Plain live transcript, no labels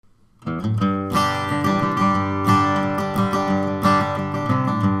Welcome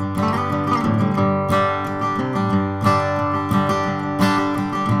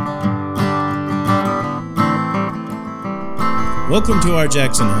to our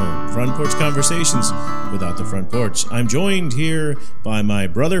Jackson home, Front Porch Conversations without the front porch. I'm joined here by my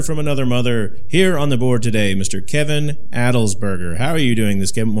brother from another mother here on the board today, Mr. Kevin Adelsberger. How are you doing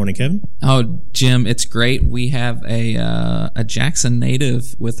this morning, Kevin? Oh, Jim, it's great. We have a Jackson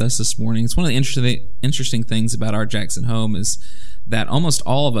native with us this morning. It's one of the interesting things about our Jackson home is that almost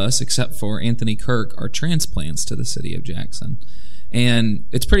all of us, except for Anthony Kirk, are transplants to the city of Jackson. And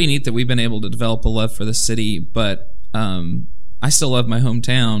it's pretty neat that we've been able to develop a love for the city, but I still love my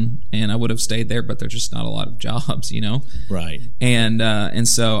hometown, and I would have stayed there, but there's just not a lot of jobs, you know? Right. And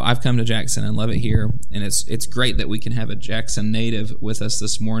so I've come to Jackson and love it here, and it's great that we can have a Jackson native with us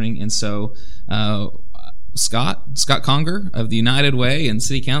this morning. And so Scott Conger of the United Way and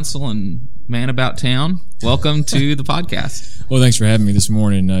City Council and Man About Town, welcome to the podcast. Well, thanks for having me this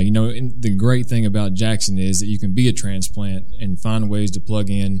morning. The great thing about Jackson is that you can be a transplant and find ways to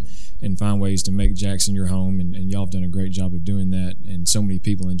plug in and find ways to make Jackson your home, and y'all have done a great job of doing that, and so many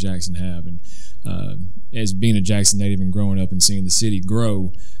people in Jackson have. And as being a Jackson native and growing up and seeing the city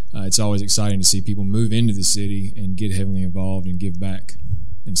grow, it's always exciting to see people move into the city and get heavily involved and give back.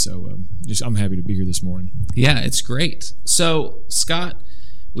 And so I'm happy to be here this morning. Yeah, it's great. So, Scott,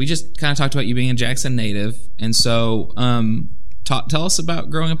 we just kind of talked about you being a Jackson native, and so tell us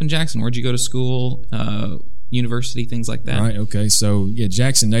about growing up in Jackson. Where'd you go to school, university, things like that? All right, okay. So,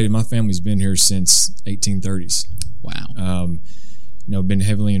 Jackson native. My family's been here since 1830s. Wow. Been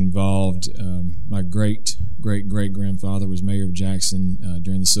heavily involved. My great-great-great-grandfather was mayor of Jackson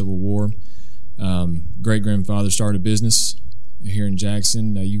during the Civil War. Great-grandfather started a business here in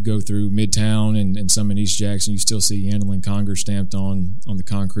Jackson. You go through Midtown and some in East Jackson, you still see Yandle and Conger stamped on the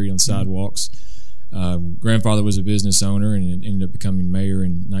concrete on sidewalks. Grandfather was a business owner and ended up becoming mayor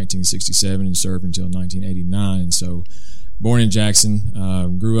in 1967 and served until 1989. And so, born in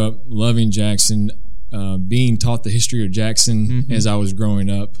Jackson, grew up loving Jackson, being taught the history of Jackson as I was growing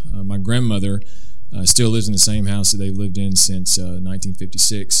up. My grandmother still lives in the same house that they've lived in since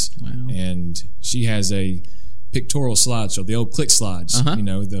 1956. Wow. And she has a pictorial slideshow, the old click slides,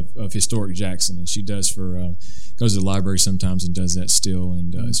 of historic Jackson, and she does goes to the library sometimes and does that still,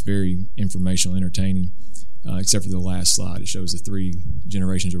 and it's very informational, entertaining. Except for the last slide, it shows the 3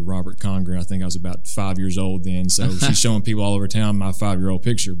 generations of Robert Conger. I think I was about 5 years old then, so she's showing people all over town my 5-year-old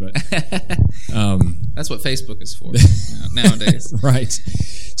picture. But that's what Facebook is for nowadays, right?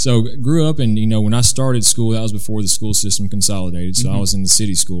 So grew up, and when I started school, that was before the school system consolidated. So I was in the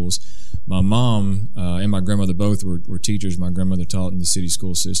city schools. My mom and my grandmother both were teachers. My grandmother taught in the city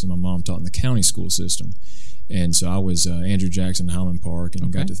school system. My mom taught in the county school system. And so I was Andrew Jackson, Highland Park,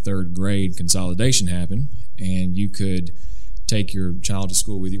 and got to 3rd grade. Consolidation happened, and you could take your child to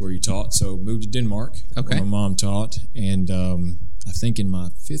school with you where you taught. So moved to Denmark, where my mom taught. And I think in my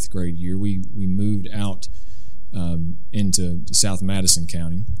 5th grade year, we moved out into South Madison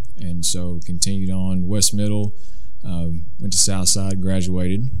County. And so continued on West Middle, went to Southside,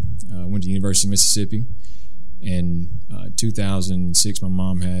 graduated, went to University of Mississippi. In 2006, my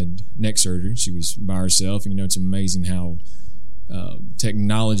mom had neck surgery. She was by herself. And, it's amazing how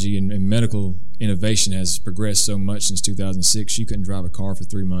technology and medical innovation has progressed so much since 2006. She couldn't drive a car for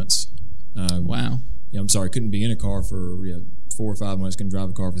 3 months. Wow. Couldn't be in a car for 4 or 5 months. Couldn't drive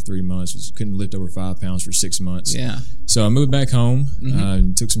a car for 3 months. Couldn't lift over 5 pounds for 6 months. Yeah. So I moved back home,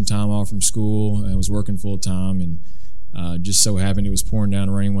 took some time off from school. I was working full time, and just so happened it was pouring down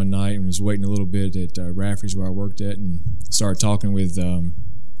rain one night, and was waiting a little bit at Rafferty's where I worked at, and started talking with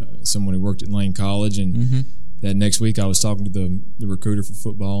someone who worked at Lane College. And that next week I was talking to the recruiter for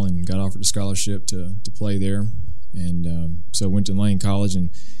football and got offered a scholarship to play there. And so went to Lane College, and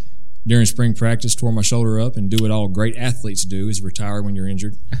during spring practice tore my shoulder up and do what all great athletes do, is retire when you're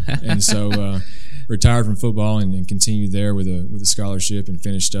injured. And so retired from football and continued there with a scholarship, and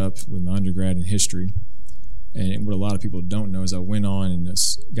finished up with my undergrad in history. And what a lot of people don't know is I went on and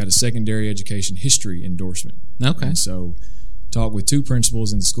got a secondary education history endorsement. Okay. And so talked with 2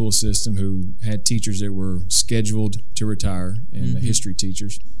 principals in the school system who had teachers that were scheduled to retire, and the history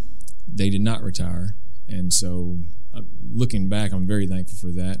teachers. They did not retire. And so looking back, I'm very thankful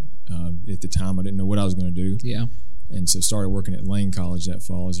for that. At the time, I didn't know what I was going to do. Yeah. And so started working at Lane College that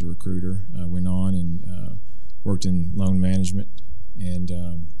fall as a recruiter. Went on and worked in loan management, and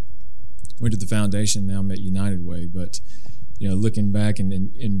went to the foundation. Now I'm at United Way. But, looking back,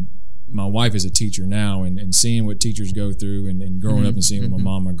 and my wife is a teacher now, and seeing what teachers go through, and growing up and seeing what my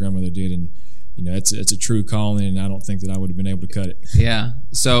mom and my grandmother did, and it's a true calling, and I don't think that I would have been able to cut it. Yeah.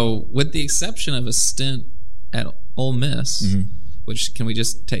 So with the exception of a stint at Ole Miss, which can we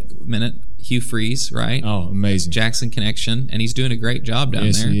just take a minute? Hugh Freeze, right? Oh, amazing. Jackson connection, and he's doing a great job down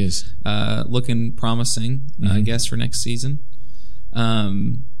there. Yes, he is. Looking promising, I guess, for next season.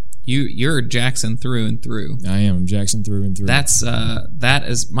 You're Jackson through and through. I am. I'm Jackson through and through.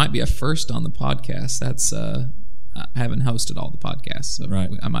 That might be a first on the podcast. That's I haven't hosted all the podcasts, so right.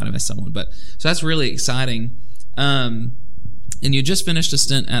 I might have missed someone. But so that's really exciting. And you just finished a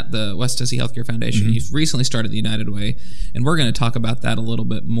stint at the West Tennessee Healthcare Foundation. You've recently started the United Way, and we're going to talk about that a little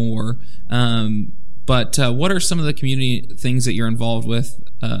bit more. But what are some of the community things that you're involved with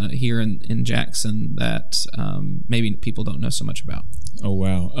here in Jackson that maybe people don't know so much about? Oh,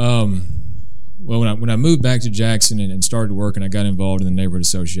 wow. Well, when I moved back to Jackson and started working, I got involved in the Neighborhood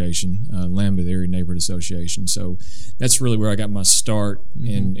Association, Lambeth Area Neighborhood Association. So that's really where I got my start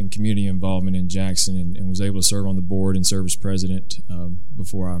in community involvement in Jackson, and was able to serve on the board and serve as president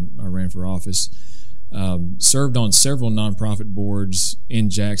before I ran for office. Served on several nonprofit boards in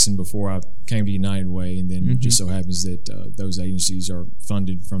Jackson before I came to United Way, and then just so happens that those agencies are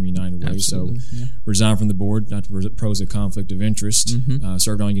funded from United Way. Absolutely, so resigned from the board, not to pose a conflict of interest.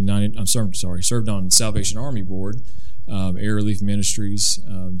 Served on Salvation Army Board, Air Relief Ministries,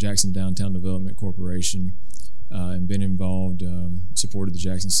 Jackson Downtown Development Corporation, and been involved, supported the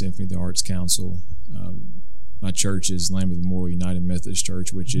Jackson Symphony, the Arts Council. My church is Lambeth Memorial United Methodist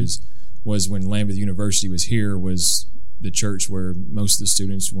Church, which was when Lambeth University was here, was the church where most of the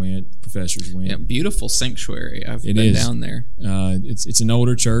students went, professors went. Yeah, beautiful sanctuary. I've been down there. It's an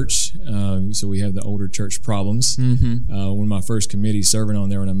older church, so we have the older church problems. One of my first committees serving on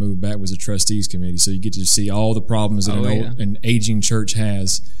there when I moved back was a trustees committee, so you get to see all the problems that an aging church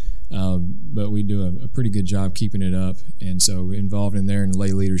has. But we do a pretty good job keeping it up, and so involved in there in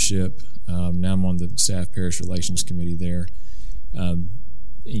lay leadership. Now I'm on the staff parish relations committee there.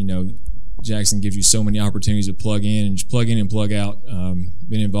 Jackson gives you so many opportunities to plug in and plug out.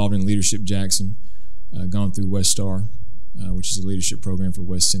 Been involved in Leadership Jackson, gone through West Star, which is a leadership program for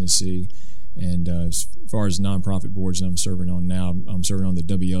West Tennessee. And as far as nonprofit boards that I'm serving on now, I'm serving on the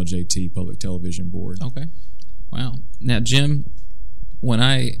WLJT Public Television Board. Okay. Wow. Now, Jim, when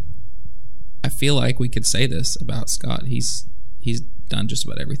I feel like we could say this about Scott, he's done just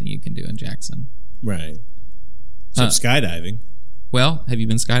about everything you can do in Jackson. Right. So skydiving. Well, have you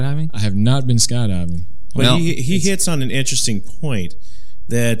been skydiving? I have not been skydiving. But he hits on an interesting point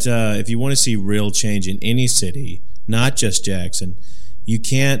that if you want to see real change in any city, not just Jackson, you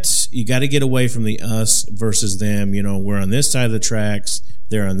got to get away from the us versus them. We're on this side of the tracks,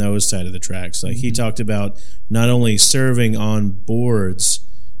 they're on those side of the tracks. Like he talked about not only serving on boards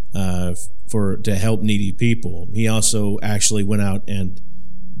to help needy people, he also actually went out and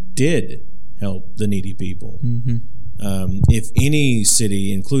did help the needy people. If any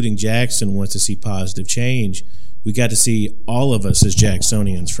city, including Jackson, wants to see positive change, we got to see all of us as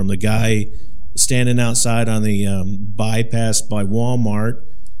Jacksonians, from the guy standing outside on the bypass by Walmart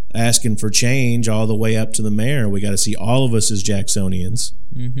asking for change all the way up to the mayor. We got to see all of us as Jacksonians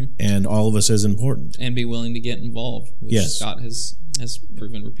and all of us as important. And be willing to get involved, which Scott has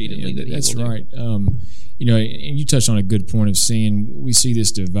proven repeatedly that he that's will right. And you touched on a good point of we see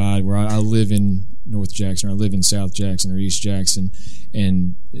this divide where I live in North Jackson, or I live in South Jackson or East Jackson,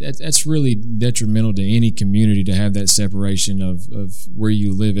 and that's really detrimental to any community to have that separation of where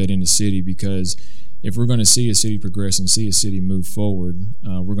you live at in a city, because if we're going to see a city progress and see a city move forward,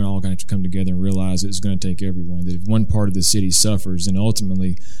 we're going to all have to come together and realize it's going to take everyone. That if one part of the city suffers, then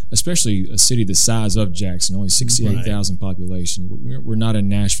ultimately, especially a city the size of Jackson, only 68,000 population, we're not in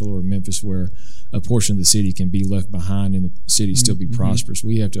Nashville or Memphis where a portion of the city can be left behind and the city still be prosperous.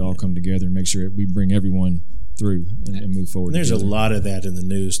 We have to all come together and make sure we bring everyone through and move forward. And there's together. a lot of that in the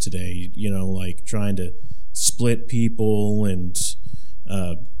news today, like trying to split people and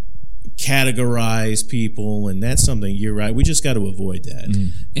categorize people, and that's something, you're right, we just got to avoid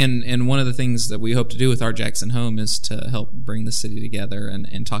that. And one of the things that we hope to do with our Jackson Home is to help bring the city together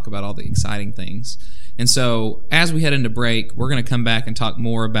and talk about all the exciting things. And so as we head into break, we're going to come back and talk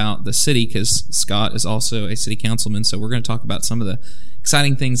more about the city, because Scott is also a city councilman, so we're going to talk about some of the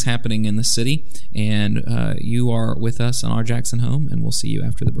exciting things happening in the city. And you are with us on our Jackson Home, and we'll see you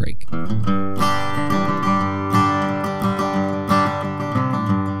after the break.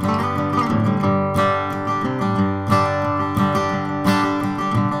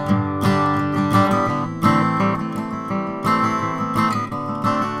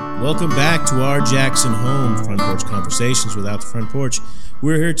 Welcome back to our Jackson Home, Front Porch Conversations Without the Front Porch.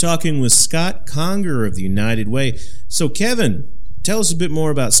 We're here talking with Scott Conger of the United Way. So, Kevin, tell us a bit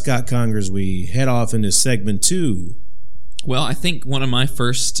more about Scott Conger as we head off into segment 2. Well, I think one of my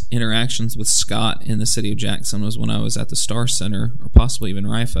first interactions with Scott in the city of Jackson was when I was at the Star Center, or possibly even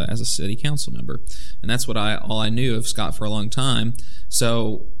RIFA, as a city council member. And that's all I knew of Scott for a long time.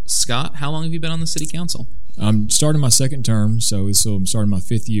 So, Scott, how long have you been on the city council? I'm starting my second term, so I'm starting my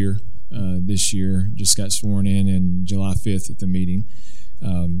 5th year this year. Just got sworn in July 5th at the meeting.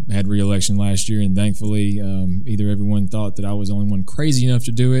 Had re-election last year, and thankfully either everyone thought that I was the only one crazy enough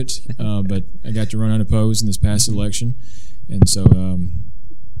to do it, but I got to run unopposed in this past election. And so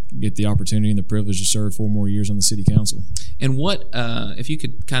get the opportunity and the privilege to serve 4 more years on the city council. And what, if you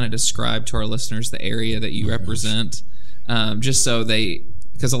could kind of describe to our listeners the area that you represent, just so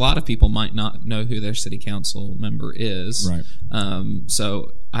because a lot of people might not know who their city council member is. Right.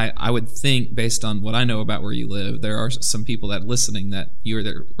 So I would think, based on what I know about where you live, there are some people that are listening that you're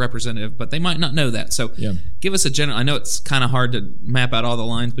their representative, but they might not know that. So give us a general, I know it's kind of hard to map out all the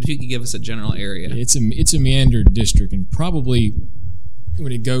lines, but if you could give us a general area. It's a meandered district, and probably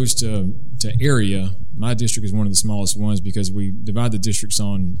when it goes to area, my district is one of the smallest ones because we divide the districts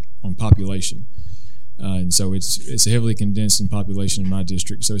on population. And so it's heavily condensed in population in my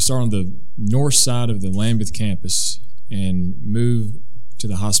district. So start on the north side of the Lambeth campus and move to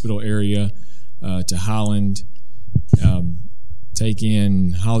the hospital area, to Highland, take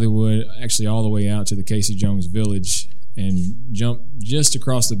in Hollywood, actually all the way out to the Casey Jones Village, and jump just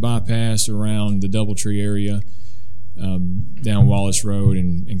across the bypass around the Doubletree area, down Wallace Road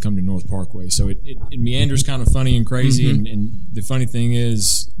and come to North Parkway. So it meanders kind of funny and crazy, and the funny thing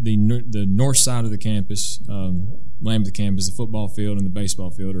is the north side of the campus, Lambeth campus, the football field and the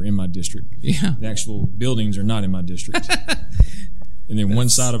baseball field are in my district. Yeah. The actual buildings are not in my district. And then one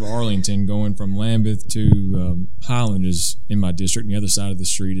side of Arlington going from Lambeth to Highland is in my district, and the other side of the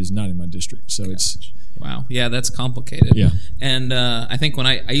street is not in my district. So it's... Wow. Yeah, that's complicated. Yeah. And I think when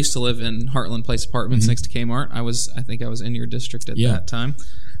I used to live in Heartland Place Apartments next to Kmart, I think I was in your district at that time.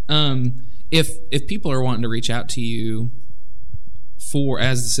 If people are wanting to reach out to you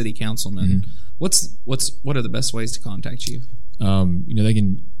as the city councilman, what are the best ways to contact you? They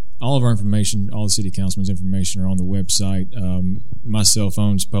can... All of our information, all the city councilman's information are on the website. My cell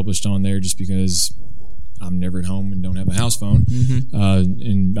phone's published on there just because I'm never at home and don't have a house phone.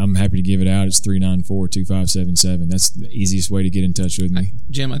 And I'm happy to give it out. It's 394-2577. That's the easiest way to get in touch with me.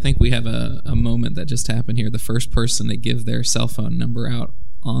 Jim, I think we have a moment that just happened here. The first person to give their cell phone number out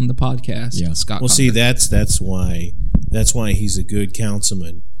on the podcast, Scott Conger. See, that's why he's a good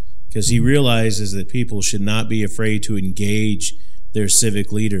councilman, because he realizes that people should not be afraid to engage their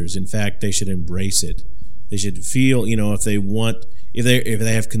civic leaders. In fact, they should embrace it. They should feel, if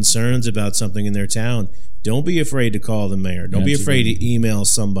they have concerns about something in their town, don't be afraid to call the mayor. Don't be afraid to email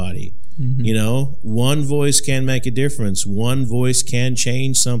somebody. One voice can make a difference. One voice can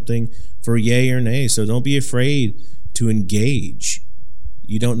change something for yay or nay. So don't be afraid to engage.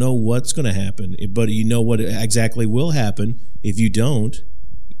 You don't know what's going to happen, but you know what exactly will happen. If you don't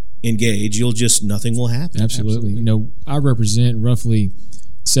engage, nothing will happen. Absolutely. I represent roughly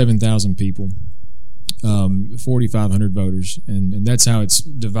 7,000 people, 4,500 voters, and that's how it's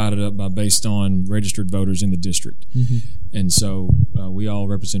divided up based on registered voters in the district. And so we all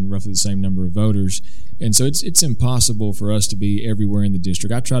represent roughly the same number of voters, and so it's impossible for us to be everywhere in the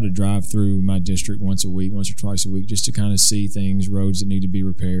district. I try to drive through my district once or twice a week, just to kind of see things, roads that need to be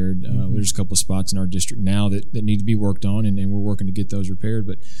repaired. There's a couple of spots in our district now that need to be worked on, and we're working to get those repaired,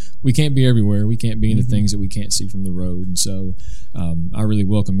 but we can't be everywhere. We can't be in the things that we can't see from the road, and so I really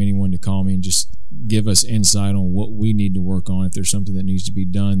welcome anyone to call me and just give us insight on what we need to work on. If there's something that needs to be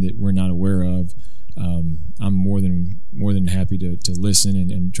done that we're not aware of, I'm more than happy to listen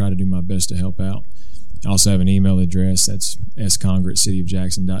and try to do my best to help out. I also have an email address. That's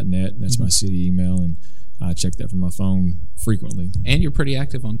sconger@cityofjackson.net. That's my city email, and I check that from my phone frequently. And you're pretty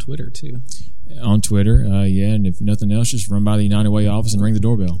active on Twitter, too. On Twitter, and if nothing else, just run by the United Way office and ring the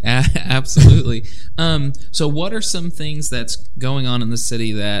doorbell. Absolutely. So what are some things that's going on in the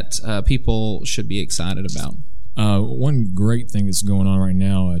city that people should be excited about? One great thing that's going on right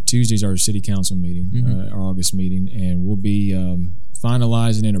now, Tuesday's our city council meeting, our August meeting, and we'll be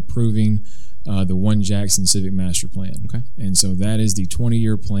finalizing and approving the One Jackson Civic Master Plan. Okay. And so that is the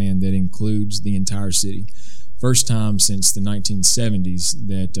 20-year plan that includes the entire city. First time since the 1970s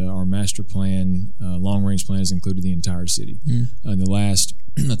that our master plan, long-range plan, has included the entire city. The last,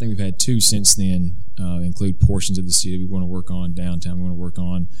 I think we've had 2 since then, include portions of the city. We want to work on downtown. We want to work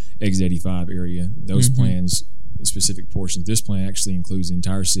on Exit 85 area. Those plans, specific portions. This plan actually includes the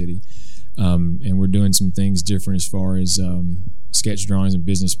entire city. And we're doing some things different as far as sketch drawings and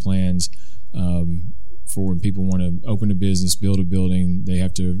business plans for when people want to open a business, build a building. They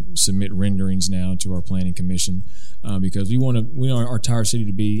have to submit renderings now to our planning commission because we want our entire city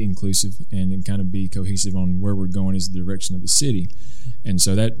to be inclusive and kind of be cohesive on where we're going as the direction of the city. And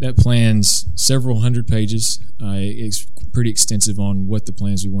so that plan's several hundred pages. It's pretty extensive on what the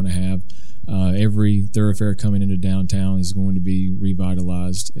plans we want to have. Every thoroughfare coming into downtown is going to be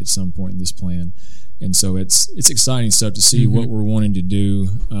revitalized at some point in this plan. And so it's exciting stuff to see what we're wanting to do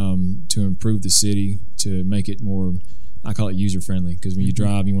to improve the city, to make it more, I call it user-friendly, because when you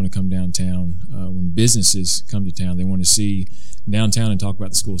drive, you want to come downtown. When businesses come to town, they want to see downtown and talk about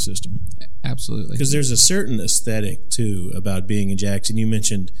the school system. Absolutely. Because there's a certain aesthetic, too, about being in Jackson. You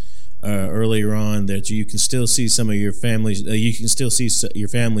mentioned earlier on that you can still see some of your family's, you can still see your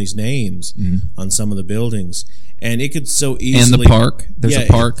family's names on some of the buildings. And it could so easily... And the park. There's a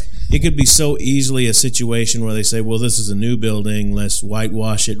park. It could be so easily a situation where they say, well, this is a new building, let's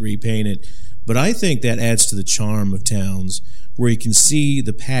whitewash it, repaint it. But I think that adds to the charm of towns, where you can see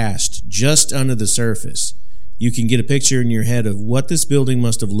the past just under the surface. You can get a picture in your head of what this building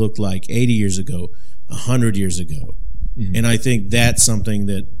must have looked like 80 years ago, 100 years ago. And I think that's something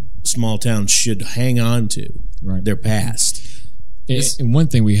that small towns should hang on to, their past. And one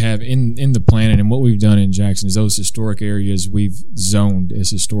thing we have in the plan and what we've done in Jackson is those historic areas we've zoned as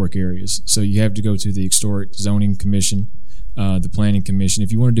historic areas. So you have to go to the Historic Zoning Commission, the Planning Commission.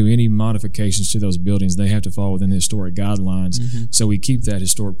 If you want to do any modifications to those buildings, they have to fall within the historic guidelines. So we keep that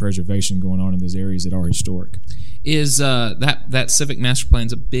historic preservation going on in those areas that are historic. Is that civic master plan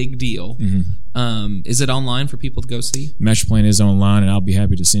is a big deal? Is it online for people to go see? Master plan is online, and I'll be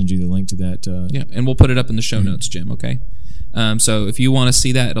happy to send you the link to that. Yeah, and we'll put it up in the show notes, Jim. Okay. So if you want to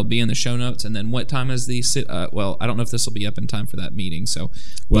see that, it'll be in the show notes. And then what time is the well, I don't know if this will be up in time for that meeting. So,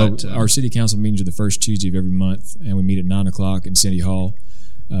 our city council meetings are the first Tuesday of every month, and we meet at 9:00 in City Hall.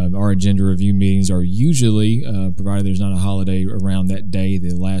 Our agenda review meetings are usually, provided there's not a holiday around that day,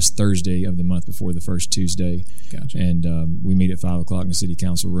 the last Thursday of the month before the first Tuesday. Gotcha. And we meet at 5:00 in the city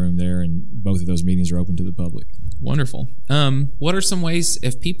council room there, and both of those meetings are open to the public. Wonderful. What are some ways,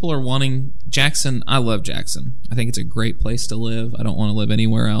 if people are wanting Jackson? I love Jackson. I think it's a great place to live. I don't want to live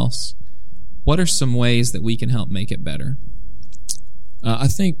anywhere else. What are some ways that we can help make it better? I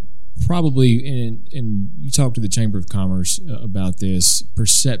think probably, and you talk to the Chamber of Commerce about this,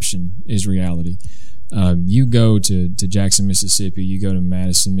 perception is reality. You go to Jackson, Mississippi, you go to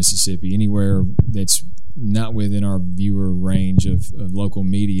Madison, Mississippi, anywhere that's not within our viewer range of local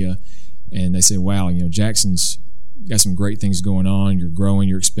media, and they say, wow, Jackson's got some great things going on. You're growing,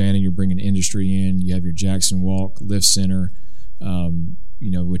 you're expanding, you're bringing industry in. You have your Jackson Walk, Lift Center,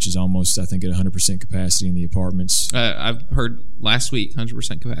 which is almost, I think, at 100% capacity in the apartments. I've heard last week,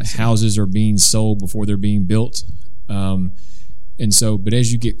 100% capacity. Houses are being sold before they're being built. But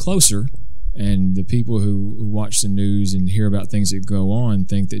as you get closer, and the people who watch the news and hear about things that go on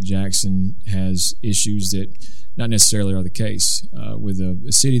think that Jackson has issues that not necessarily are the case. With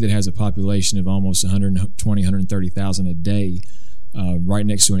a city that has a population of almost 120, 130,000 a day, right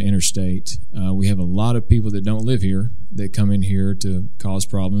next to an interstate, we have a lot of people that don't live here that come in here to cause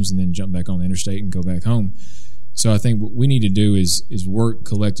problems and then jump back on the interstate and go back home. So I think what we need to do is work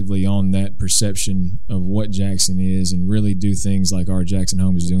collectively on that perception of what Jackson is, and really do things like our Jackson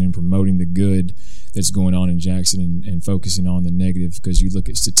Home is doing, promoting the good that's going on in Jackson and focusing on the negative, because you look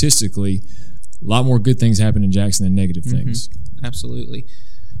at statistically, a lot more good things happen in Jackson than negative things. Absolutely.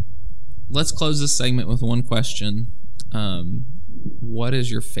 Let's close this segment with one question. What is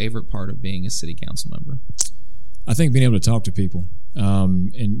your favorite part of being a city council member? I think being able to talk to people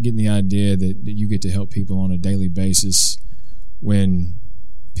and getting the idea that you get to help people on a daily basis when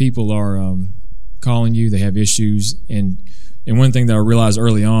people are calling you, they have issues. And one thing that I realized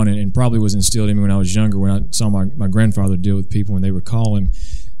early on, and probably was instilled in me when I was younger, when I saw my grandfather deal with people when they would call him,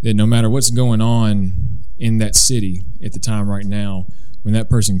 that no matter what's going on in that city at the time right now, when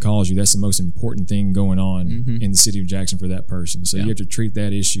that person calls you, that's the most important thing going on in the city of Jackson for that person. So you have to treat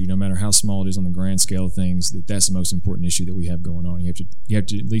that issue, no matter how small it is on the grand scale of things, that's the most important issue that we have going on. You have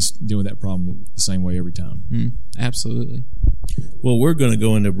to at least deal with that problem the same way every time. Absolutely. Well, we're going to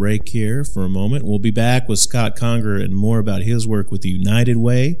go into break here for a moment. We'll be back with Scott Conger and more about his work with the United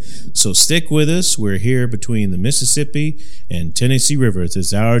Way. So stick with us. We're here between the Mississippi and Tennessee rivers.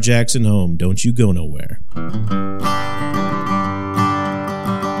 It's our Jackson home. Don't you go nowhere.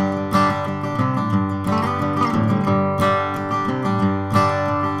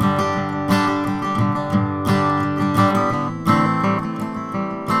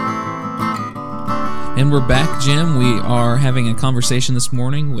 And we're back, Jim. We are having a conversation this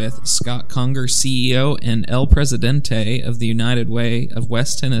morning with Scott Conger, CEO and El Presidente of the United Way of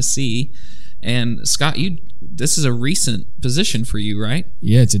West Tennessee. And Scott, this is a recent position for you, right?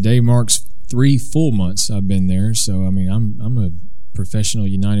 Yeah, today marks 3 full months I've been there. So, I mean, I'm a professional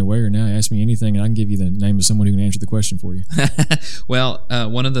United Wayer now. Ask me anything, and I can give you the name of someone who can answer the question for you. Well,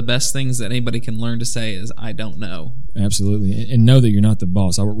 one of the best things that anybody can learn to say is, I don't know. Absolutely. And know that you're not the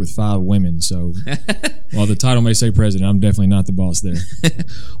boss. I work with 5 women, so while the title may say president, I'm definitely not the boss there.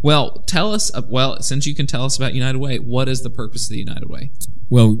 Well, tell us, since you can tell us about United Way, what is the purpose of the United Way?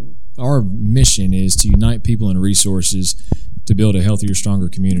 Well, our mission is to unite people and resources to build a healthier, stronger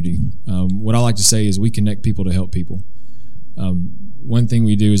community. What I like to say is we connect people to help people. One thing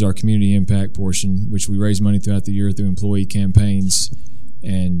we do is our community impact portion, which we raise money throughout the year through employee campaigns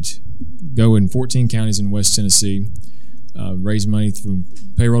and go in 14 counties in West Tennessee, raise money through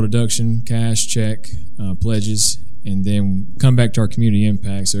payroll deduction, cash, check, pledges, and then come back to our community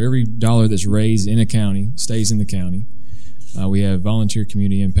impact. So every dollar that's raised in a county stays in the county. We have volunteer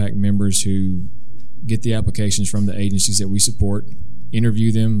community impact members who get the applications from the agencies that we support,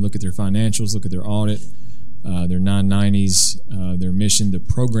 interview them, look at their financials, look at their audit, their 990s, their mission, the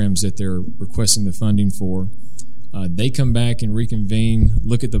programs that they're requesting the funding for. They come back and reconvene,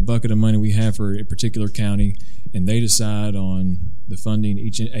 look at the bucket of money we have for a particular county, and they decide on the funding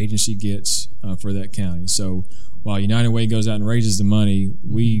each agency gets for that county. So while United Way goes out and raises the money,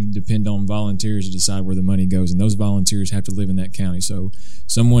 we depend on volunteers to decide where the money goes, and those volunteers have to live in that county. So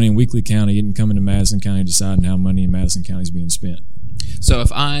someone in Weakley County isn't coming to Madison County deciding how money in Madison County is being spent. So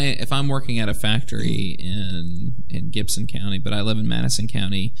if I'm working at a factory in Gibson County, but I live in Madison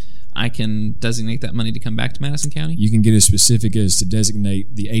County, I can designate that money to come back to Madison County? You can get as specific as to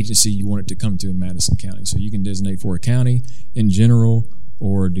designate the agency you want it to come to in Madison County. So you can designate for a county in general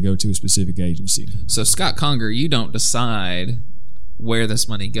or to go to a specific agency. So Scott Conger, you don't decide where this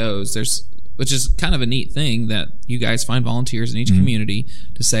money goes. Which is kind of a neat thing that you guys find volunteers in each community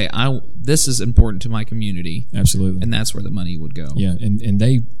to say, this is important to my community. Absolutely. And that's where the money would go. Yeah, and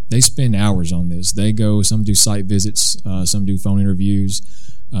they spend hours on this. They go, some do site visits, some do phone interviews.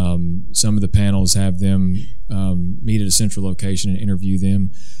 Some of the panels have them meet at a central location and interview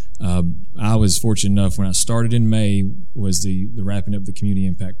them. I was fortunate enough when I started in May was the wrapping up the community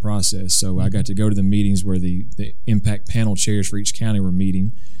impact process. So I got to go to the meetings where the impact panel chairs for each county were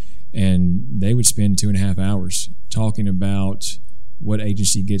meeting, and they would spend 2.5 hours talking about what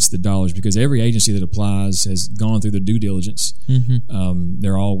agency gets the dollars, because every agency that applies has gone through the due diligence.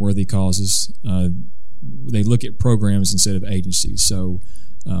 They're all worthy causes. They look at programs instead of agencies. So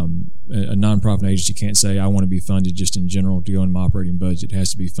a nonprofit agency can't say, I want to be funded just in general to go in my operating budget. It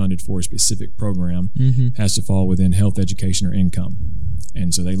has to be funded for a specific program. Has to fall within health, education, or income.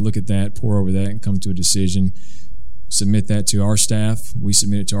 And so they look at that, pour over that, and come to a decision. Submit that to our staff. We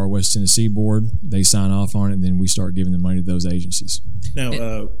submit it to our West Tennessee board. They sign off on it, and then we start giving the money to those agencies.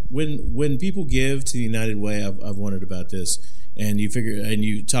 Now, when people give to the United Way, I've wondered about this, and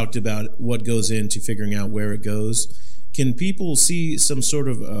you talked about what goes into figuring out where it goes. Can people see some sort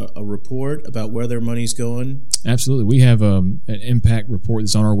of a report about where their money's going? Absolutely. We have an impact report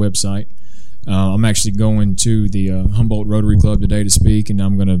that's on our website. I'm actually going to the Humboldt Rotary Club today to speak, and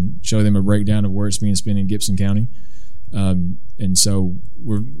I'm going to show them a breakdown of where it's being spent in Gibson County. And so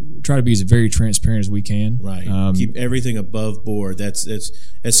we're try to be as very transparent as we can. Right. Keep everything above board. That's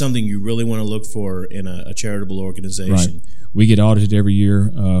something you really want to look for in a charitable organization. Right. We get audited every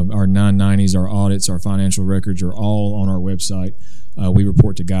year. Our 990s, our audits, our financial records are all on our website. We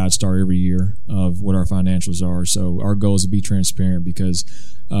report to GuideStar every year of what our financials are. So our goal is to be transparent, because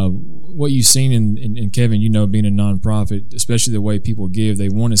what you've seen in Kevin, being a nonprofit, especially the way people give, they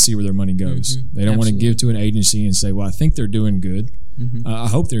want to see where their money goes. They don't want to give to an agency and say, well, I think they're doing good. I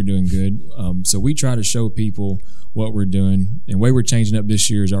hope they're doing good. So we try to show people what we're doing. And the way we're changing up this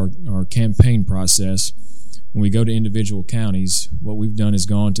year is our campaign process. When we go to individual counties, what we've done is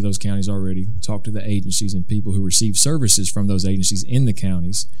gone to those counties already, talked to the agencies and people who receive services from those agencies in the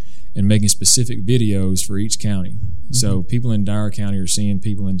counties, and making specific videos for each county. So people in Dyer County are seeing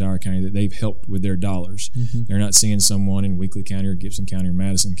people in Dyer County that they've helped with their dollars. They're not seeing someone in Weakley County or Gibson County or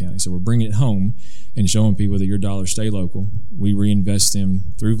Madison County. So we're bringing it home and showing people that your dollars stay local. We reinvest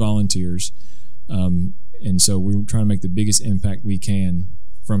them through volunteers. And so we're trying to make the biggest impact we can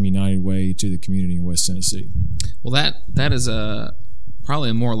from United Way to the community in West Tennessee. Well, that is probably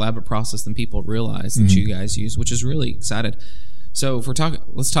a more elaborate process than people realize that you guys use, which is really excited. So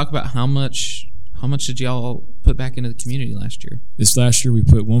let's talk about how much How much did y'all put back into the community last year? This last year, we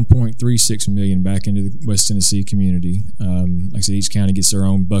put $1.36 million back into the West Tennessee community. Like I said, each county gets their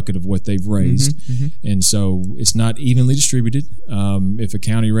own bucket of what they've raised, and so it's not evenly distributed. If a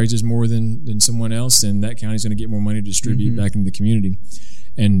county raises more than someone else, then that county is going to get more money to distribute back into the community.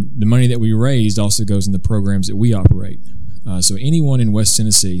 And the money that we raised also goes in the programs that we operate. So anyone in West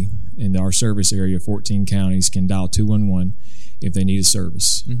Tennessee, in our service area, 14 counties, can dial 211 if they need a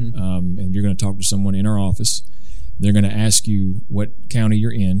service. And you're going to talk to someone in our office. They're going to ask you what county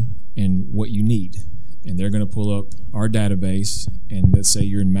you're in and what you need. And they're going to pull up our database, and let's say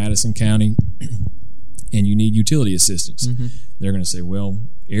you're in Madison County and you need utility assistance. They're going to say, well,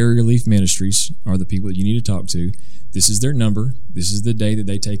 Area Relief Ministries are the people that you need to talk to. This is their number. This is the day that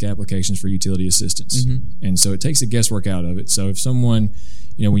they take applications for utility assistance. And so it takes the guesswork out of it. So if someone,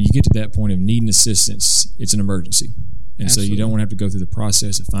 when you get to that point of needing assistance, it's an emergency. And Absolutely. So you don't want to have to go through the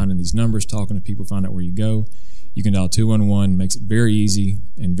process of finding these numbers, talking to people, find out where you go. You can dial 211, makes it very easy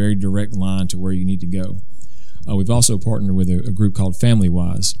and very direct line to where you need to go. We've also partnered with a group called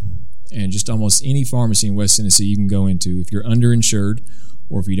FamilyWise. And just almost any pharmacy in West Tennessee you can go into. If you're underinsured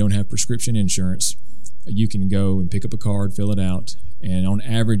or if you don't have prescription insurance, you can go and pick up a card, fill it out, and on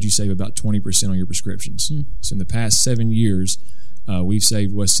average you save about 20% on your prescriptions. So in the past 7 years, we've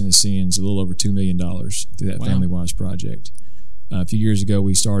saved West Tennesseans a little over $2 million through that FamilyWise project. A few years ago,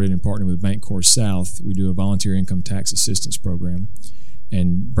 we started and partnered with Bancorp South. We do a volunteer income tax assistance program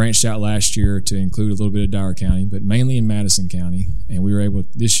and branched out last year to include a little bit of Dyer County, but mainly in Madison County. And we were able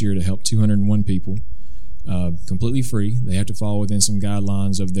this year to help 201 people completely free. They have to fall within some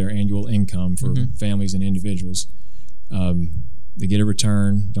guidelines of their annual income for families and individuals. They get a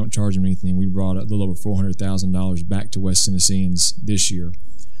return, don't charge them anything. We brought a little over $400,000 back to West Tennesseans this year.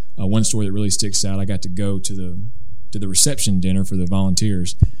 One story that really sticks out, I got to go to the reception dinner for the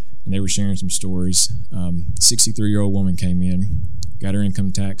volunteers, and they were sharing some stories. 63-year-old woman came in, got her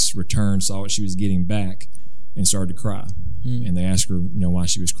income tax return, saw what she was getting back, and started to cry. And they asked her, why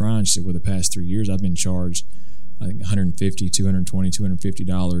she was crying. She said, well, the past 3 years I've been charged, I think $150, $220,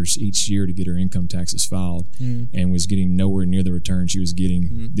 $250 each year to get her income taxes filed, and was getting nowhere near the return she was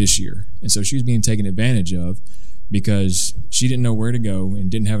getting this year. And so she was being taken advantage of because she didn't know where to go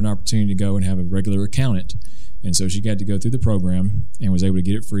and didn't have an opportunity to go and have a regular accountant. And so she got to go through the program and was able to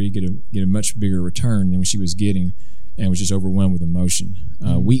get it free, get a much bigger return than what she was getting, and was just overwhelmed with emotion.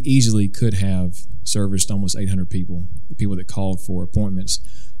 We easily could have serviced almost 800 people, the people that called for appointments,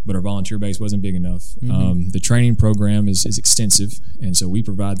 but our volunteer base wasn't big enough. The training program is extensive, and so we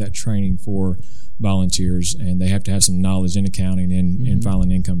provide that training for volunteers, and they have to have some knowledge in accounting and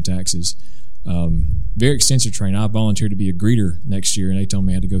filing income taxes. Very extensive training. I volunteered to be a greeter next year, and they told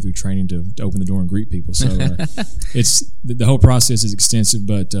me I had to go through training to open the door and greet people. So it's the whole process is extensive,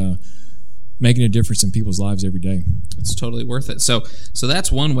 but making a difference in people's lives every day. It's totally worth it. So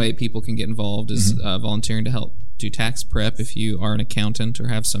that's one way people can get involved is volunteering to help do tax prep. If you are an accountant or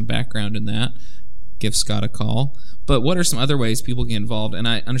have some background in that, give Scott a call. But what are some other ways people get involved? And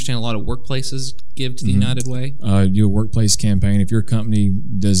I understand a lot of workplaces give to the United Way. Do a workplace campaign. If your company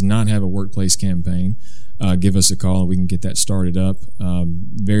does not have a workplace campaign, give us a call and we can get that started up.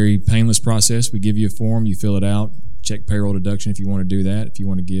 Very painless process. We give you a form, you fill it out, check payroll deduction if you want to do that. If you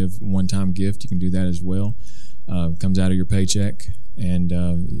want to give a one-time gift, you can do that as well. Comes out of your paycheck, and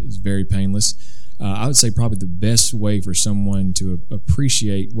it's very painless. I would say probably the best way for someone to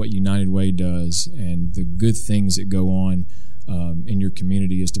appreciate what United Way does and the good things that go on in your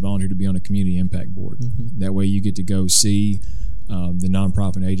community is to volunteer to be on a community impact board. That way you get to go see the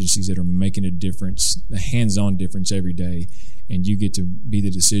nonprofit agencies that are making a difference, the hands-on difference every day, and you get to be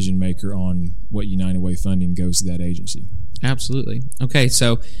the decision maker on what United Way funding goes to that agency. Absolutely. Okay,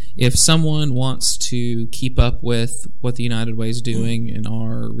 so if someone wants to keep up with what the United Way is doing in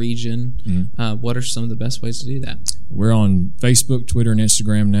our region, what are some of the best ways to do that? We're on Facebook, Twitter, and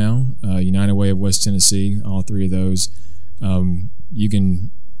Instagram now, United Way of West Tennessee, all three of those. You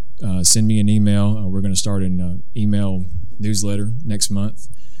can send me an email. We're going to start an email newsletter next month.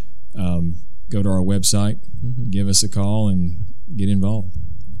 Go to our website, give us a call, and get involved.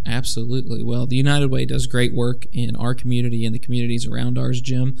 Absolutely. Well, the United Way does great work in our community and the communities around ours,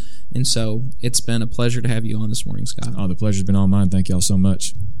 Jim. And so it's been a pleasure to have you on this morning, Scott. Oh, the pleasure's been all mine. Thank you all so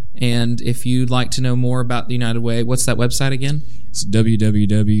much. And if you'd like to know more about the United Way, what's that website again? It's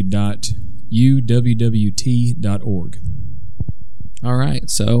www.uwwt.org. All right,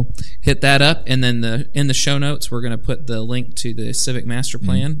 so hit that up, and then in the show notes, we're going to put the link to the Civic Master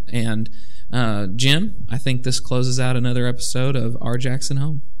Plan. And Jim, I think this closes out another episode of Our Jackson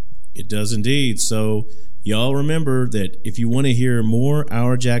Home. It does indeed. So Y'all remember that if you want to hear more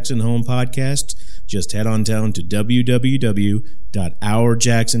Our Jackson Home podcasts, just head on down to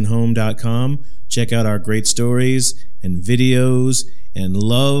www.ourjacksonhome.com. Check out our great stories and videos, and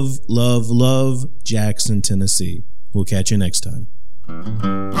love, love, love Jackson, Tennessee. We'll catch you next time.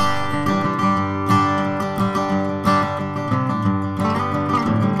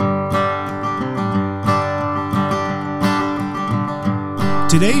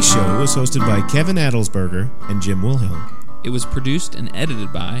 Today's show was hosted by Kevin Adelsberger and Jim Wilhelm. It was produced and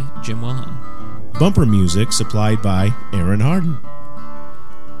edited by Jim Wilhelm. Bumper music supplied by Aaron Harden.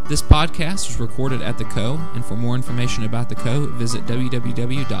 This podcast was recorded at the Co, and for more information about the Co, visit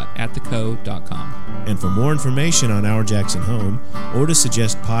www.attheco.com. And for more information on Our Jackson Home, or to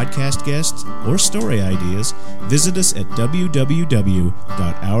suggest podcast guests or story ideas, visit us at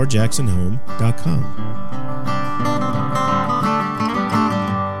www.ourjacksonhome.com.